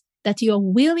heart that you're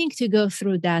willing to go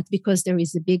through that because there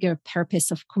is a bigger purpose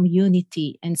of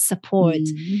community and support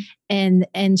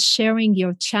and sharing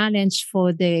your challenge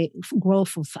for the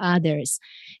growth of others.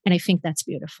 And I think that's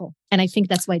beautiful. And I think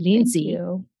that's why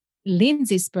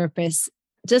Lindsay's purpose,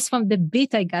 just from the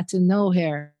bit I got to know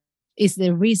her, is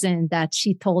the reason that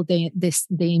she told the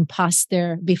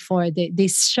imposter before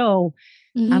this show,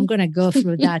 I'm going to go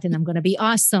through that and I'm going to be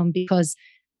awesome because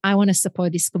I want to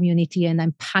support this community and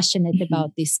I'm passionate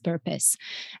about this purpose.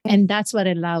 And that's what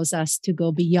allows us to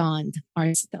go beyond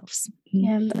ourselves.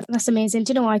 Yeah, that's amazing.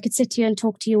 Do you know, I could sit here and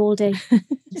talk to you all day.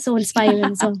 It's so inspiring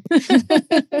as well.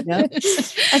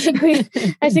 I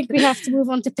think we have to move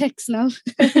on to picks now.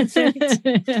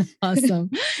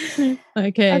 Awesome.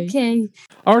 Okay.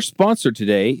 Our sponsor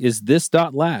today is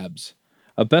This.Labs,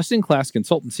 a best-in-class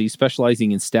consultancy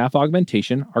specializing in staff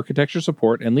augmentation, architecture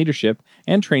support, and leadership,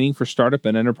 and training for startup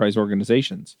and enterprise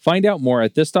organizations. Find out more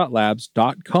at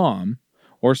this.labs.com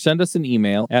or send us an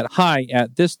email at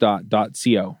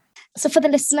hi@this.co. So for the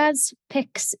listeners,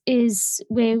 picks is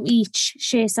where we each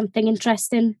share something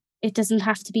interesting. It doesn't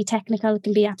have to be technical. It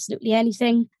can be absolutely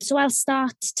anything. So I'll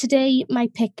start today. My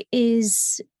pick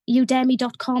is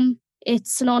udemy.com.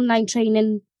 It's an online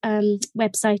training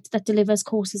website that delivers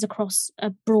courses across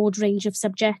a broad range of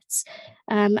subjects.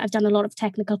 I've done a lot of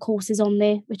technical courses on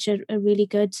there, which are really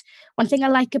good. One thing I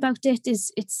like about it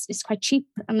is it's quite cheap,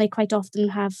 and they quite often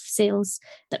have sales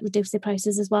that reduce their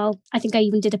prices as well. I think I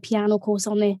even did a piano course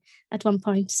on there at one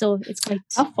point, so it's quite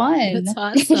fun. That's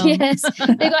awesome. Yes,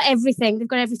 they've got everything. They've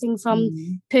got everything from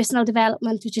personal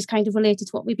development, which is kind of related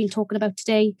to what we've been talking about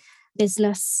today,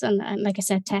 business, and like I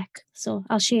said, tech. So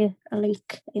I'll share a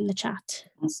link in the chat.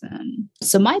 Awesome.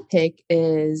 So my pick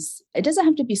is, it doesn't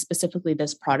have to be specifically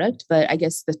this product, but I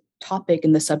guess the topic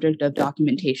and the subject of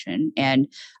documentation. And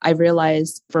I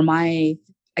realized for my,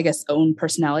 own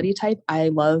personality type, I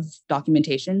love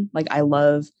documentation. Like, I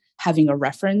love having a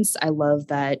reference. I love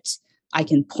that I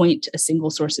can point a single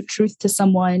source of truth to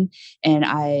someone. And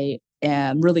I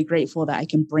am really grateful that I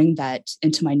can bring that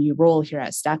into my new role here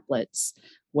at StackBlitz,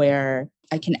 where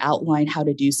I can outline how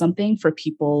to do something for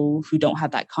people who don't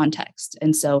have that context.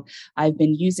 And so I've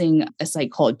been using a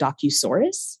site called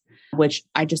Docusaurus, which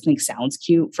I just think sounds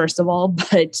cute, first of all,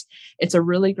 but it's a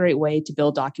really great way to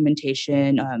build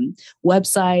documentation,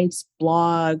 websites,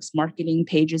 blogs, marketing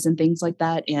pages, and things like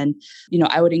that. And,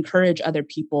 I would encourage other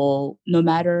people, no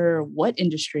matter what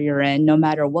industry you're in, no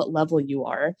matter what level you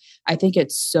are, I think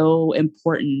it's so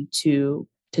important to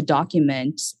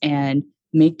document and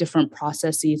make different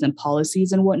processes and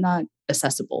policies and whatnot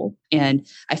accessible. And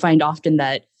I find often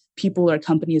that people or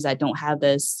companies that don't have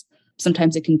this,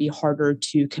 sometimes it can be harder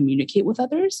to communicate with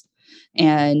others.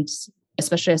 And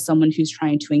especially as someone who's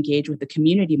trying to engage with the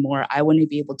community more, I want to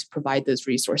be able to provide those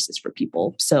resources for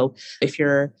people. So if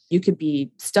you could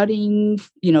be studying,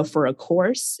 for a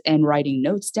course and writing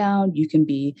notes down, you can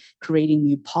be creating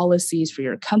new policies for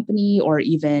your company, or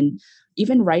even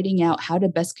writing out how to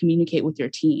best communicate with your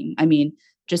team. I mean,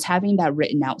 just having that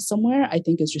written out somewhere, I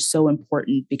think is just so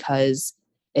important, because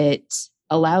it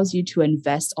allows you to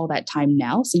invest all that time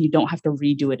now so you don't have to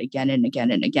redo it again and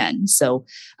again and again. So,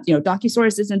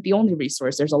 DocuSource isn't the only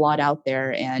resource. There's a lot out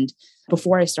there. And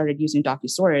before I started using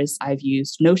DocuSource, I've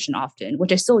used Notion often,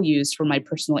 which I still use for my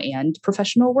personal and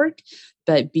professional work.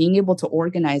 But being able to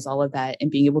organize all of that and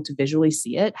being able to visually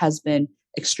see it has been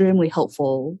extremely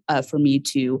helpful for me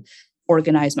to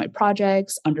organize my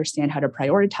projects, understand how to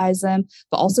prioritize them,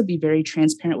 but also be very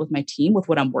transparent with my team with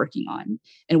what I'm working on.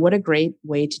 And what a great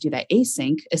way to do that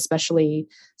async, especially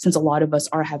since a lot of us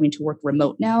are having to work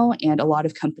remote now. And a lot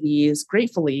of companies,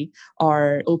 gratefully,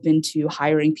 are open to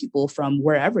hiring people from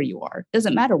wherever you are. It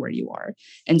doesn't matter where you are.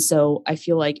 And so I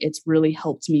feel like it's really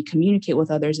helped me communicate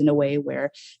with others in a way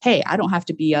where, hey, I don't have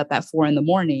to be up at 4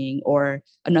 a.m, or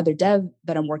another dev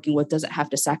that I'm working with doesn't have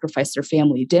to sacrifice their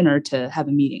family dinner to have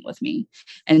a meeting with me.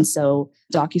 And so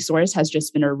DocuSource has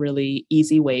just been a really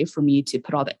easy way for me to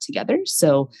put all that together.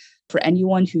 So for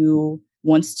anyone who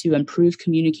wants to improve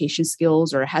communication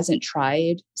skills or hasn't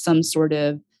tried some sort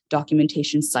of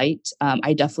documentation site,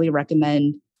 I definitely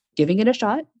recommend giving it a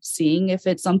shot, seeing if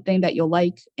it's something that you'll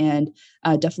like, and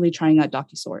definitely trying out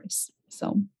DocuSource.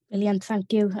 So brilliant.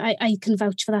 Thank you. I can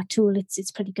vouch for that tool. It's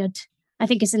pretty good. I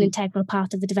think it's an integral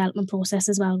part of the development process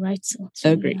as well, right?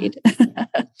 So agreed.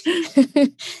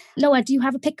 Noah, do you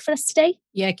have a pick for us today?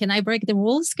 Yeah, can I break the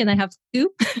rules? Can I have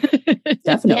 2?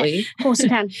 Definitely. Yeah, of course you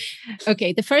can.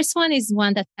 Okay, the first one is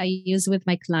one that I use with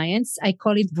my clients. I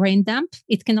call it brain dump.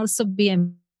 It can also be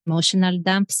emotional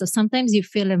dump. So sometimes you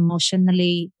feel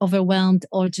emotionally overwhelmed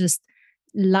or just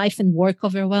life and work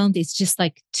overwhelmed. It's just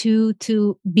like too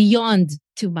beyond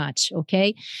too much.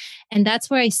 Okay. And that's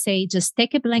where I say, just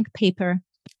take a blank paper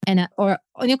or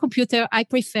on your computer. I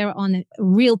prefer on a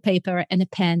real paper and a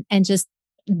pen, and just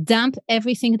dump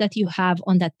everything that you have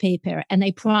on that paper. And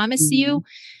I promise you,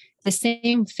 the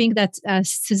same thing that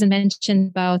Susan mentioned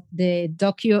about the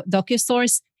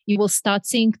DocuSource, you will start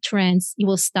seeing trends. You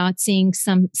will start seeing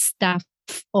some stuff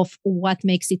of what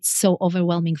makes it so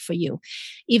overwhelming for you.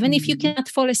 Even if you cannot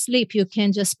fall asleep, you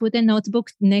can just put a notebook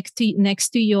next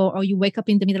to your, or you wake up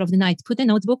in the middle of the night, put a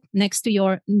notebook next to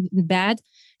your bed,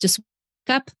 just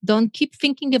wake up. Don't keep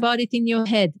thinking about it in your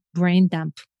head. Brain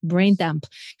dump.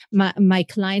 My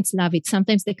clients love it.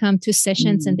 Sometimes they come to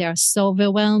sessions and they are so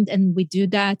overwhelmed, and we do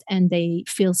that and they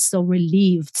feel so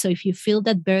relieved. So if you feel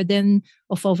that burden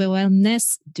of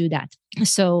overwhelmness, do that.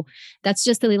 So that's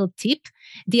just a little tip.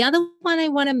 The other one I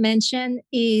want to mention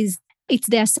is it's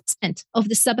the assessment of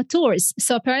the saboteurs.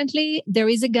 So apparently there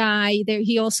is a guy there.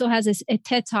 He also has a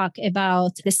TED talk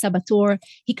about the saboteur.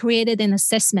 He created an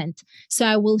assessment. So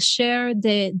I will share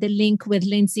the link with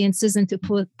Lindsay and Susan to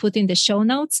put in the show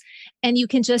notes. And you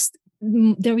can just,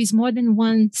 there is more than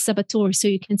one saboteur. So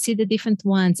you can see the different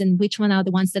ones and which one are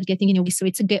the ones that are getting in your way. So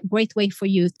it's a great way for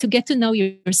you to get to know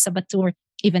your saboteur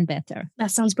even better.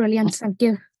 That sounds brilliant. Thank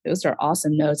you. Those are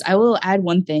awesome notes. I will add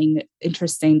one thing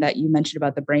interesting that you mentioned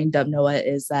about the brain dump, Noah,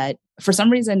 is that for some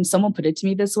reason, someone put it to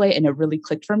me this way and it really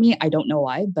clicked for me. I don't know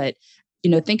why, but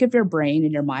think of your brain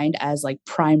and your mind as like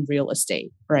prime real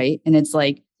estate, right? And it's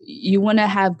like, you want to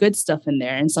have good stuff in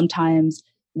there. And sometimes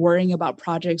worrying about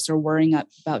projects or worrying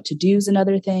about to-dos and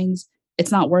other things,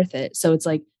 it's not worth it. So it's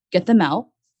like, get them out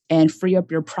and free up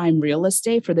your prime real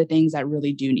estate for the things that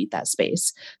really do need that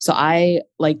space. So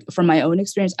from my own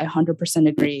experience, I 100%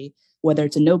 agree, whether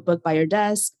it's a notebook by your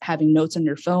desk, having notes on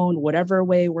your phone, whatever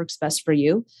way works best for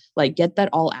you, like get that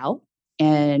all out.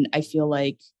 And I feel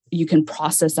like you can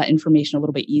process that information a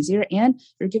little bit easier and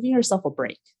you're giving yourself a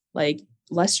break, like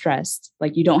less stressed.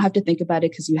 Like you don't have to think about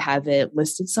it because you have it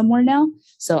listed somewhere now.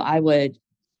 So I would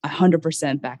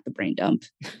 100% back the brain dump.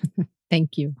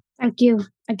 Thank you. Thank you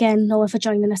again, Noah, for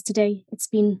joining us today. It's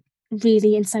been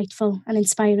really insightful and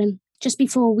inspiring. Just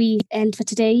before we end for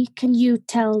today, can you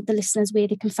tell the listeners where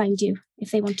they can find you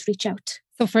if they want to reach out?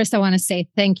 So first, I want to say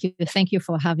thank you. Thank you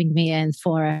for having me and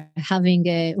for having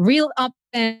a real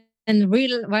open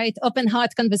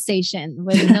heart conversation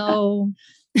with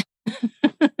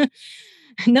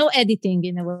no editing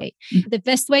in a way. The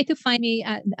best way to find me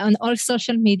on all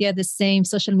social media, the same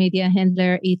social media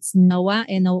handler, it's Noah,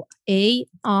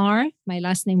 Noar, my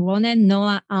last name Ronen,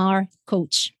 Noah R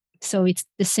Coach. So it's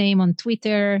the same on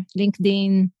Twitter,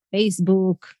 LinkedIn,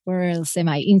 Facebook, where else am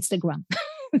I? Instagram.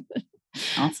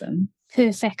 Awesome.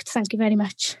 Perfect. Thank you very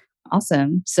much.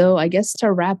 Awesome. So I guess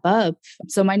to wrap up,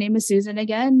 so my name is Susan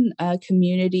again, a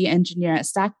community engineer at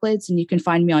StackBlitz, and you can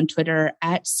find me on Twitter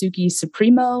at Suki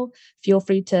Supremo. Feel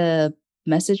free to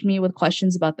message me with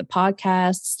questions about the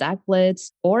podcast,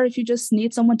 StackBlitz, or if you just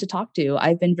need someone to talk to.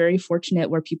 I've been very fortunate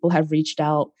where people have reached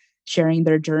out, sharing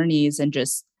their journeys and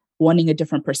just wanting a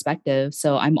different perspective.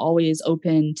 So I'm always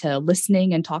open to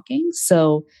listening and talking.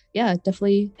 So yeah,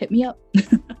 definitely hit me up.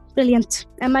 Brilliant.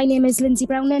 And my name is Lindsay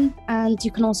Browning, and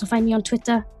you can also find me on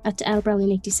Twitter at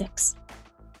lbrowning86.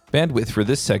 Bandwidth for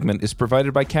this segment is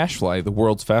provided by CacheFly, the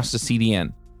world's fastest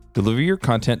CDN. Deliver your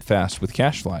content fast with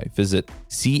CacheFly. Visit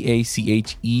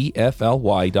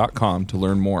CACHEFLY.com to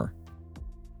learn more.